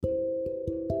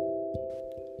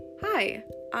Hi,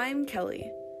 I'm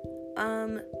Kelly.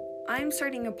 I'm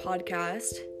starting a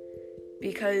podcast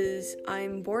because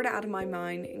I'm bored out of my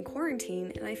mind in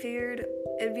quarantine, and I figured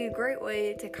it'd be a great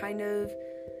way to kind of,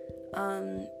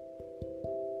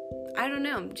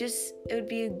 it would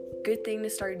be a good thing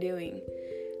to start doing.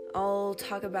 I'll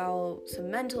talk about some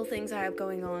mental things I have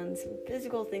going on, some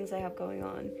physical things I have going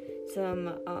on,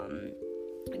 some,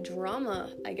 drama,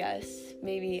 I guess,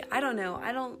 maybe. I don't know.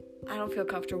 I don't feel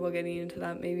comfortable getting into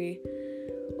that, maybe.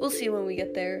 We'll see when we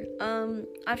get there.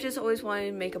 I've just always wanted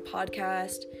to make a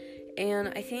podcast, and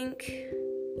I think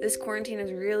this quarantine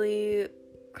has really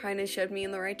kind of shoved me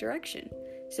in the right direction.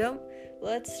 So,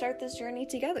 let's start this journey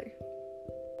together.